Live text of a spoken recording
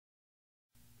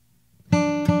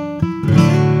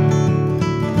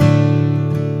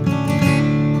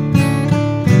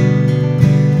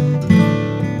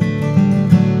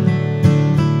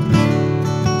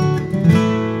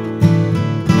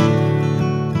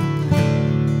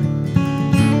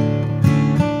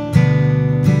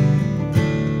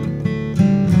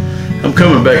I'm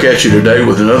coming back at you today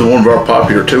with another one of our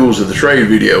popular tools of the trade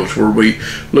videos, where we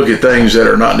look at things that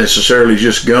are not necessarily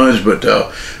just guns, but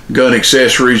gun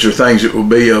accessories or things that will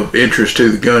be of interest to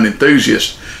the gun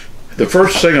enthusiast. The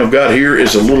first thing I've got here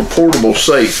is a little portable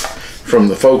safe from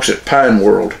the folks at Pine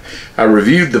World. I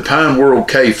reviewed the Pine World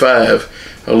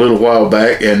K5 a little while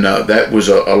back, and that was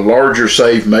a larger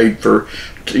safe made for,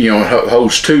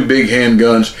 holds two big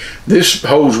handguns. This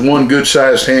holds one good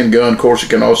sized handgun. Of course, it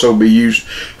can also be used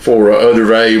for other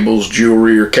valuables,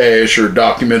 jewelry or cash or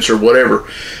documents or whatever.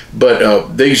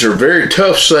 But these are very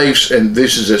tough safes, and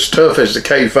this is as tough as the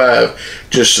K5,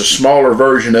 just a smaller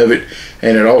version of it,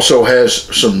 and it also has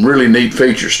some really neat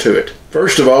features to it.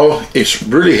 First of all, it's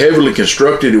really heavily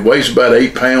constructed. It weighs about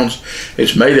 8 pounds.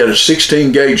 It's made out of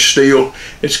 16 gauge steel.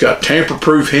 It's got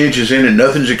tamper-proof hinges in it.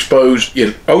 Nothing's exposed.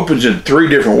 It opens in 3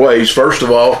 different ways. First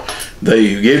of all,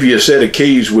 they give you a set of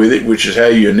keys with it, which is how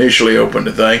you initially open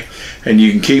the thing. And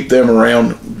you can keep them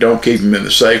around. Don't keep them in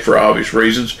the safe for obvious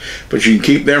reasons, but you can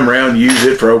keep them around, use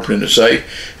it for opening the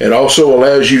safe. It also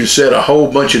allows you to set a whole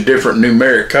bunch of different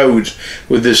numeric codes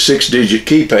with this 6-digit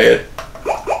keypad.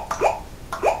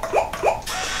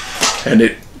 And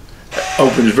it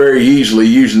opens very easily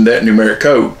using that numeric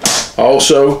code.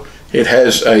 Also, it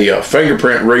has a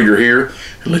fingerprint reader here.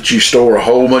 It lets you store a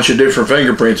whole bunch of different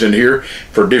fingerprints in here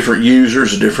for different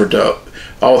users, different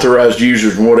authorized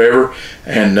users and whatever.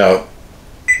 And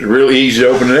really easy to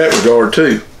open in that regard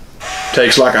too.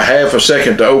 Takes like a half a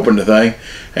second to open the thing,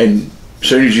 and as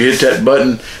soon as you hit that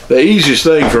button, the easiest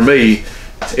thing for me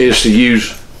is to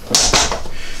use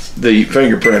the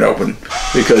fingerprint opening,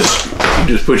 because you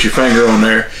just put your finger on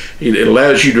there. It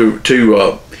allows you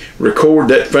to record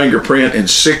that fingerprint in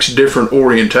 6 different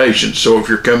orientations. So if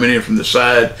you're coming in from the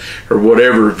side or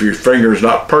whatever, if your finger is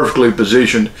not perfectly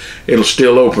positioned, it'll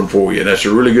still open for you. And that's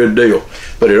a really good deal.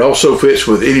 But it also fits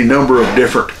with any number of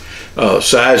different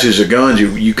sizes of guns.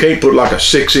 You can't put like a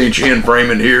 6-inch end frame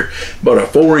in here, but a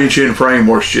 4-inch end frame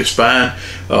works just fine.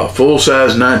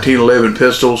 Full-size 1911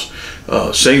 pistols,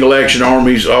 single action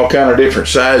armies, all kind of different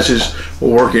sizes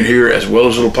will work in here, as well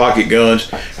as little pocket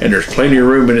guns. And there's plenty of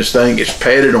room in this thing. It's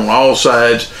padded on all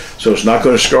sides, so it's not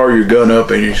going to scar your gun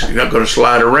up, and it's not going to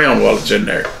slide around while it's in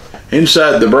there.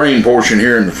 Inside the brain portion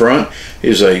here in the front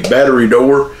is a battery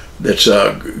door that's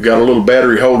got a little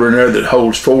battery holder in there that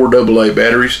holds 4 AA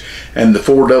batteries. And the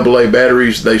 4 AA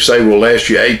batteries, they say, will last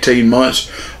you 18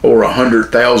 months or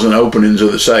 100,000 openings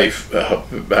of the safe.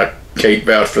 I can't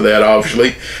vouch for that,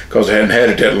 obviously, because I hadn't had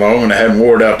it that long and I haven't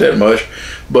wore it out that much.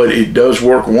 But it does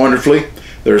work wonderfully.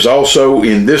 There's also,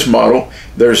 in this model,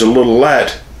 there's a little light.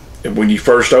 When you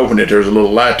first open it, there's a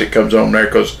little light that comes on there,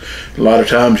 because a lot of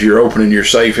times you're opening your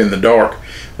safe in the dark.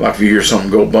 Like if you hear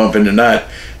something go bump in the night,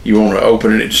 you want to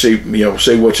open it and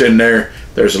see what's in there.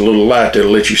 There's a little light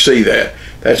that'll let you see that.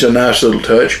 That's a nice little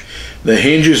touch. The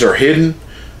hinges are hidden.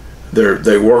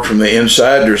 They work from the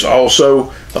inside. There's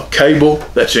also a cable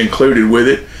that's included with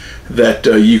it that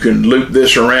you can loop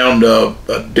this around a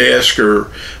desk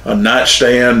or a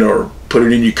nightstand, or put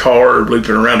it in your car, or loop it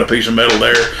around a piece of metal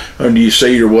there under your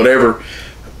seat or whatever.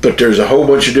 But there's a whole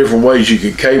bunch of different ways you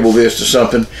can cable this to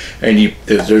something, and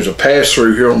there's a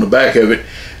pass-through here on the back of it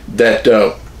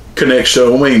that connects to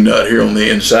a wing nut here on the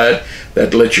inside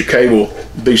that lets your cable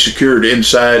be secured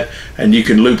inside, and you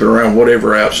can loop it around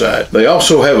whatever outside. They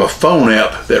also have a phone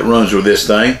app that runs with this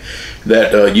thing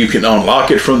that you can unlock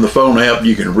it from the phone app.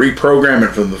 You can reprogram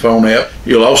it from the phone app.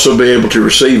 You'll also be able to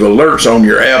receive alerts on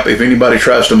your app if anybody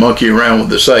tries to monkey around with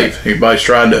the safe. If anybody's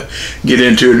trying to get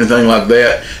into it or anything like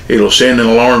that, it'll send an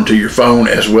alarm to your phone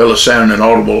as well as sound an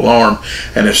audible alarm.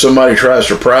 And if somebody tries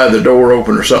to pry the door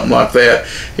open or something like that,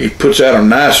 it puts out a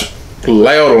nice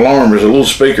loud alarm. There's a little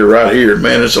speaker right here.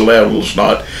 Man, it's a loud little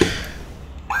snot.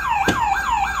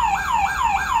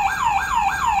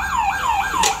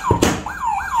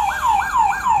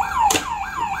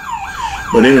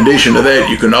 But in addition to that,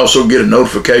 you can also get a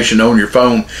notification on your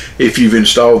phone if you've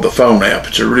installed the phone app.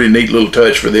 It's a really neat little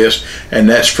touch for this, and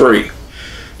that's free.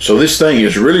 So this thing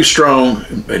is really strong.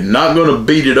 They're not going to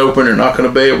beat it open. They're not going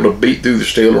to be able to beat through the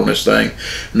steel on this thing.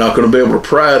 Not going to be able to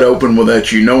pry it open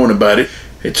without you knowing about it.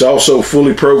 It's also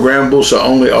fully programmable, so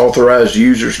only authorized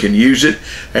users can use it.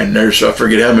 And there's, I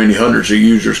forget how many hundreds of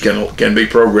users can be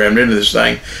programmed into this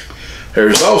thing.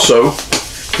 There's also,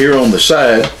 here on the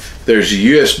side, there's a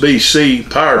USB-C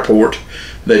power port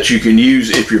that you can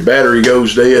use if your battery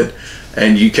goes dead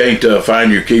and you can't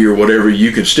find your key or whatever.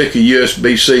 You can stick a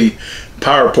USB-C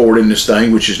power port in this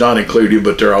thing, which is not included,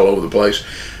 but they're all over the place.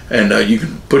 and you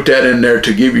can put that in there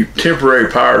to give you temporary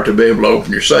power to be able to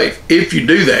open your safe. If you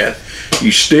do that,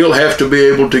 you still have to be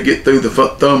able to get through the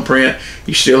thumbprint.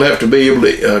 You still have to be able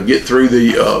to get through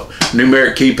the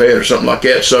numeric keypad or something like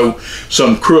that, so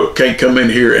some crook can't come in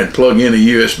here and plug in a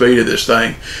USB to this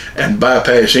thing and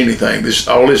bypass anything.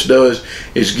 All this does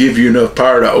is give you enough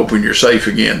power to open your safe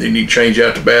again. Then you change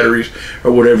out the batteries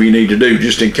or whatever you need to do,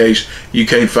 just in case you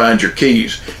can't find your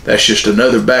keys. That's just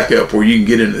another backup where you can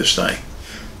get into this thing.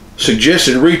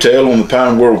 Suggested retail on the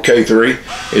Pine World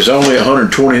K3 is only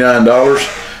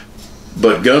 $129.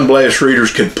 But Gun Blast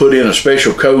readers can put in a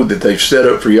special code that they've set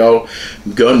up for y'all,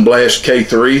 Gun Blast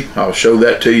K3. I'll show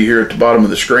that to you here at the bottom of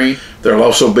the screen. There'll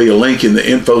also be a link in the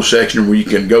info section where you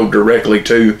can go directly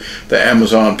to the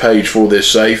Amazon page for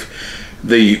this safe.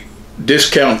 The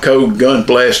discount code Gun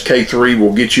Blast K3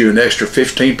 will get you an extra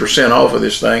 15% off of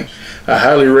this thing. I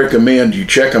highly recommend you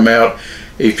check them out.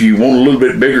 If you want a little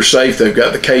bit bigger safe, they've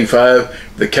got the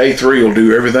K5. The K3 will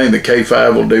do everything the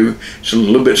K5 will do. It's a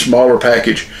little bit smaller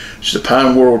package. It's the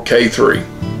Pine World K3.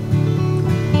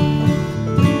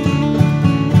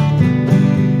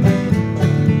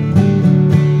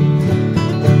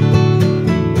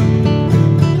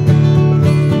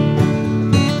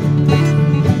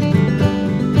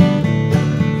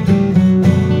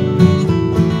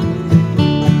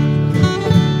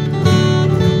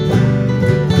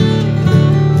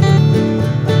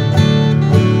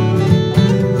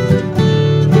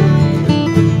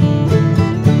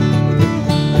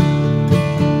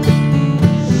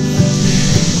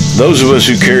 Those of us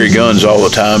who carry guns all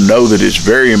the time know that it's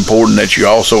very important that you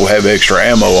also have extra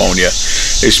ammo on you,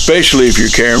 especially if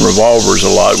you're carrying revolvers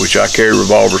a lot, which I carry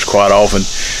revolvers quite often,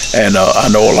 and I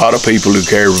know a lot of people who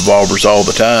carry revolvers all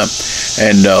the time,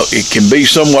 and it can be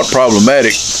somewhat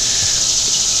problematic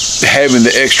having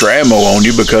the extra ammo on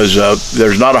you because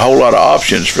there's not a whole lot of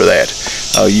options for that.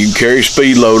 You can carry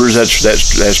speed loaders,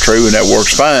 that's true, and that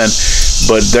works fine,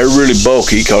 but they're really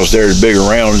bulky because they're as big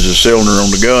around as a cylinder on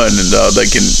the gun, and they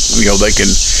can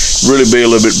really be a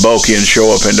little bit bulky and show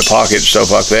up in the pocket and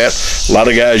stuff like that. A lot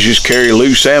of guys just carry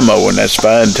loose ammo, and that's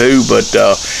fine too, but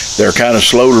they're kind of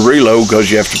slow to reload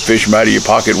because you have to fish them out of your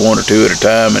pocket one or two at a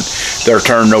time, and they're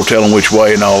turned no telling which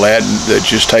way and all that, and it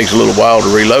just takes a little while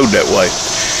to reload that way.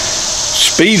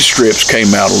 Speed strips came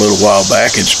out a little while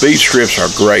back, and speed strips are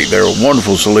great. They're a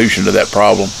wonderful solution to that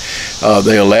problem.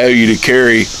 They allow you to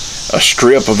carry a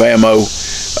strip of ammo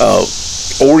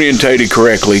orientated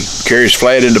correctly, carries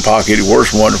flat in the pocket. It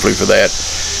works wonderfully for that.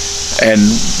 And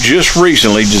just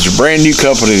recently, just a brand new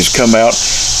company has come out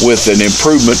with an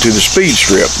improvement to the speed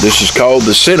strip. This is called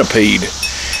the Centipede.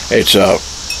 It's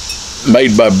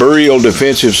made by Birriel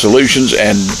Defensive Solutions,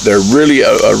 and they're really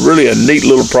a neat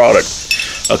little product.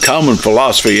 A common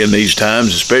philosophy in these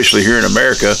times, especially here in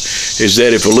America, is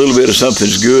that if a little bit of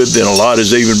something's good, then a lot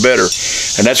is even better.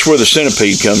 And that's where the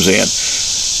Centipede comes in.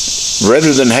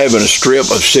 Rather than having a strip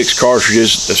of 6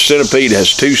 cartridges, the Centipede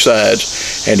has 2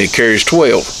 sides, and it carries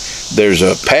 12. There's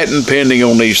a patent pending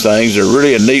on these things. They're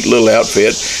really a neat little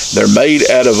outfit. They're made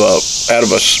out of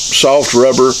a soft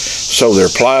rubber, so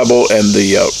they're pliable, and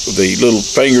the little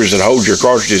fingers that hold your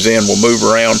cartridges in will move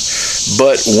around.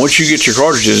 But once you get your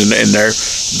cartridges in there,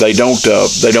 they don't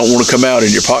want to come out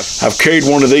in your pocket. I've carried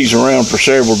one of these around for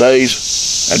several days.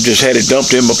 I've just had it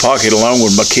dumped in my pocket along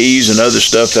with my keys and other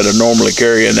stuff that I normally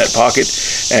carry in that pocket,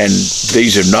 and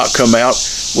these have not come out.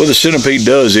 What the Centipede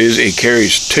does is it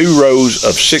carries 2 rows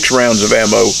of 6 rounds of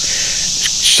ammo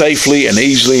safely and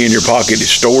easily in your pocket.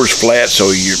 It stores flat, so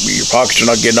your pockets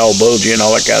are not getting all bulgy and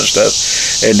all that kind of stuff.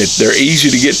 And they're easy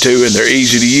to get to, and they're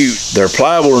easy to use. They're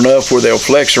pliable enough where they'll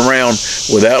flex around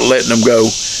without letting them go,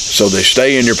 so they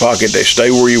stay in your pocket, they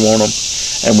stay where you want them.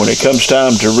 And when it comes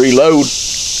time to reload,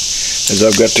 as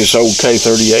I've got this old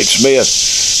K38 Smith,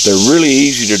 they're really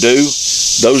easy to do.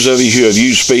 Those of you who have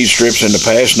used speed strips in the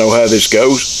past know how this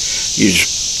goes. You just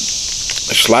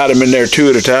slide them in there 2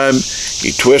 at a time,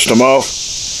 you twist them off,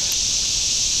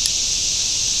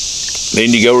 then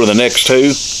you go to the next 2,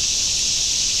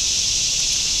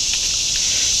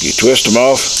 you twist them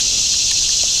off,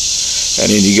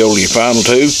 and then you go to your final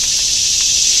 2,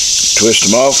 you twist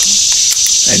them off,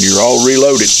 and you're all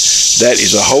reloaded. That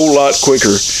is a whole lot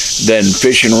quicker than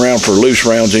fishing around for loose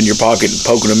rounds in your pocket and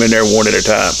poking them in there 1 at a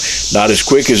time. Not as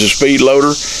quick as a speed loader,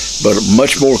 but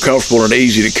much more comfortable and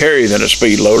easy to carry than a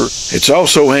speed loader. It's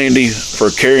also handy for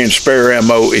carrying spare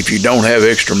ammo if you don't have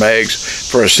extra mags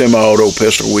for a semi-auto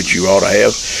pistol, which you ought to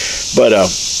have. But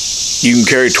you can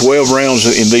carry 12 rounds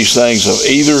in these things of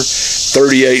either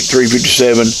 38,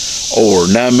 357, or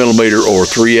 9mm or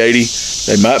 380.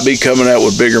 They might be coming out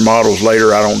with bigger models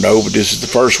later, I don't know, but this is the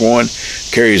first one.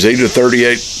 Carries either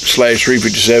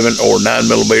 38/357 or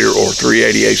 9mm or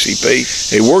 380 ACP.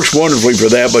 It works wonderfully for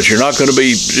that, but you're not going to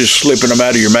be just slipping them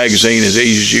out of your magazine as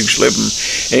easy as you can slip them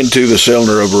into the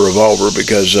cylinder of a revolver,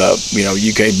 because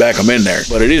you can't back them in there.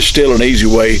 But it is still an easy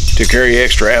way to carry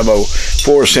extra ammo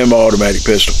for a semi-automatic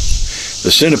pistol. The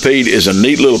Centipede is a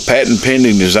neat little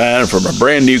patent-pending design from a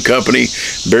brand new company,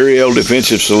 Birriel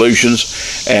Defensive Solutions,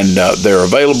 and they're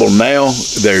available now.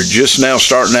 They're just now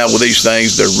starting out with these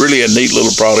things. They're really a neat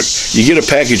little product. You get a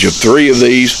package of 3 of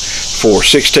these for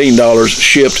 $16,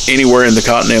 shipped anywhere in the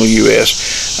continental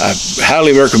U.S. I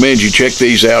highly recommend you check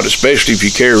these out, especially if you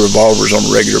carry revolvers on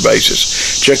a regular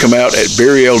basis. Check them out at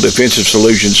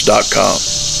BirrielDefensiveSolutions.com.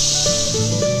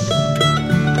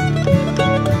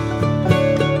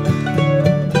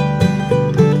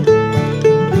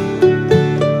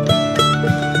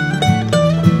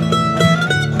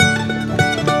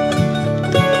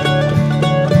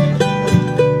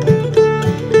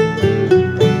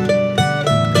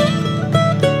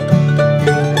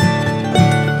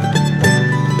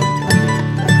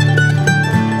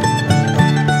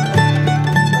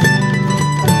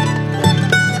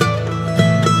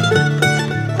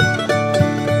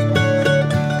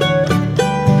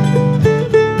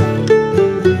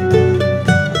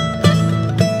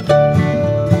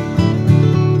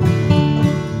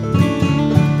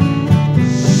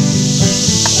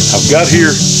 Got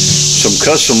here some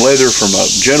custom leather from a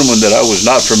gentleman that I was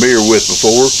not familiar with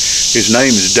before. His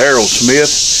name is Daryl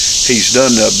Smith. He's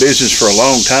done business for a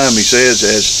long time, he says,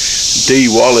 as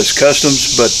D. Wallace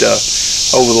Customs, but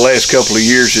over the last couple of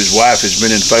years his wife has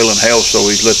been in failing health, so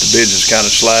he's let the business kind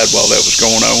of slide while that was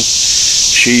going on.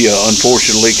 She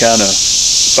unfortunately kind of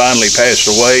finally passed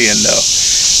away, and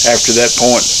after that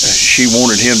point she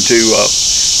wanted him to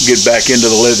get back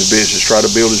into the leather business, try to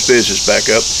build his business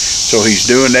back up. So he's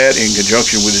doing that in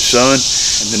conjunction with his son.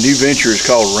 And the new venture is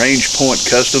called Range Point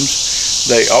Customs.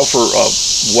 They offer a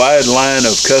wide line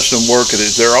of custom work.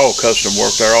 They're all custom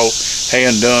work. They're all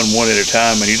hand done one at a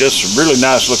time. And he does some really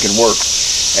nice looking work.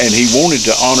 And he wanted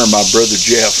to honor my brother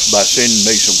Jeff by sending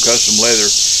me some custom leather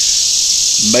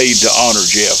made to honor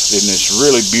Jeff. And it's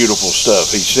really beautiful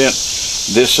stuff. He sent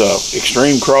this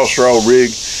extreme cross draw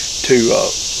rig to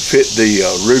fit the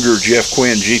Ruger Jeff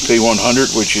Quinn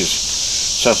GP100, which is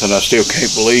something I still can't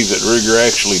believe that Ruger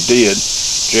actually did.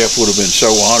 Jeff would have been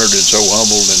so honored and so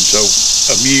humbled and so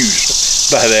amused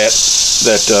by that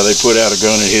they put out a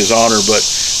gun in his honor. But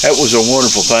that was a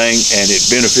wonderful thing, and it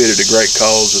benefited a great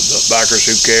cause of the Bikers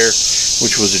Who Care,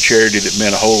 which was a charity that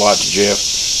meant a whole lot to Jeff.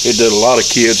 It did a lot of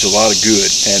kids a lot of good,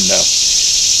 and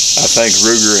I thank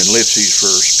Ruger and Lipsy's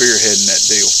for spearheading that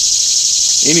deal.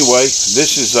 Anyway,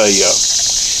 this is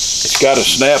it's got a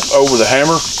snap over the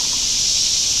hammer.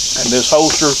 And this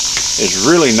holster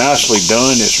is really nicely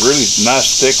done. It's really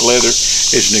nice thick leather.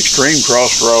 It's an extreme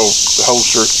cross draw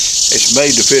holster. It's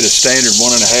made to fit a standard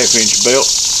 1.5-inch belt.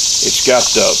 It's got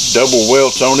double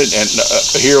welts on it, and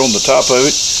here on the top of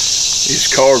it is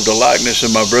carved a likeness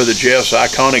of my brother Jeff's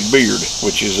iconic beard,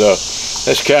 which is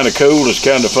that's kind of cool. It's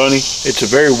kind of funny. It's a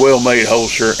very well made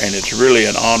holster, and it's really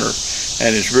an honor,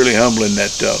 and it's really humbling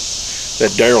that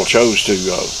that Daryl chose to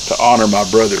honor my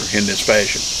brother in this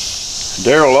fashion.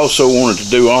 Daryl also wanted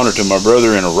to do honor to my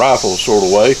brother in a rifle sort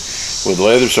of way with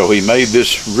leather, so he made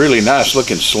this really nice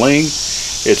looking sling.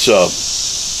 It's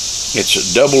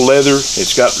double leather.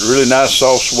 It's got really nice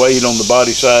soft suede on the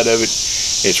body side of it.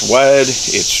 It's wide.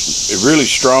 It's really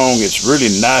strong. It's really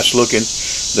nice looking.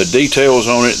 The details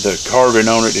on it, the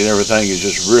carving on it, and everything is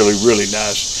just really, really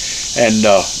nice. And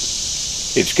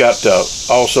it's got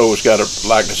also it's got a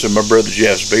likeness of my brother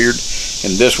Jeff's beard.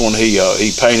 And this one he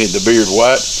painted the beard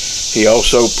white. He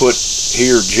also put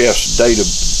here Jeff's date of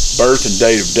birth and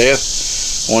date of death,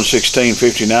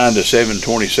 1/16/59 to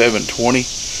 7/27/20,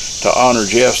 to honor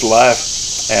Jeff's life.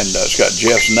 And it's got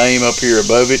Jeff's name up here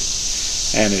above it,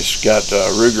 and it's got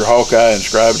Ruger Hawkeye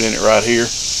inscribed in it right here.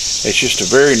 It's just a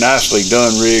very nicely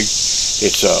done rig.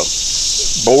 It's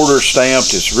border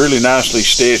stamped. It's really nicely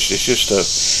stitched. It's just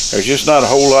there's just not a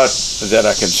whole lot that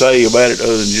I can say about it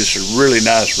other than just a really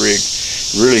nice rig.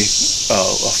 Really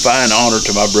a fine honor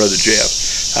to my brother Jeff.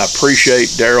 I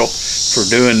appreciate Daryl for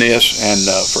doing this and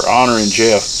for honoring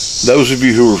Jeff. Those of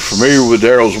you who are familiar with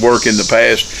Daryl's work in the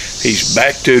past, he's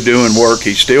back to doing work.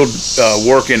 He's still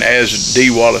working as D.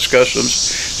 Wallace Customs.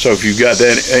 So if you've got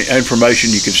that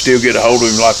information, you can still get a hold of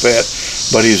him like that.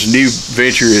 But his new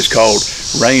venture is called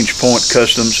Range Point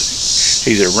Customs.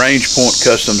 He's at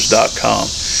rangepointcustoms.com.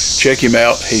 Check him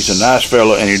out. He's a nice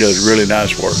fella, and he does really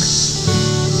nice work.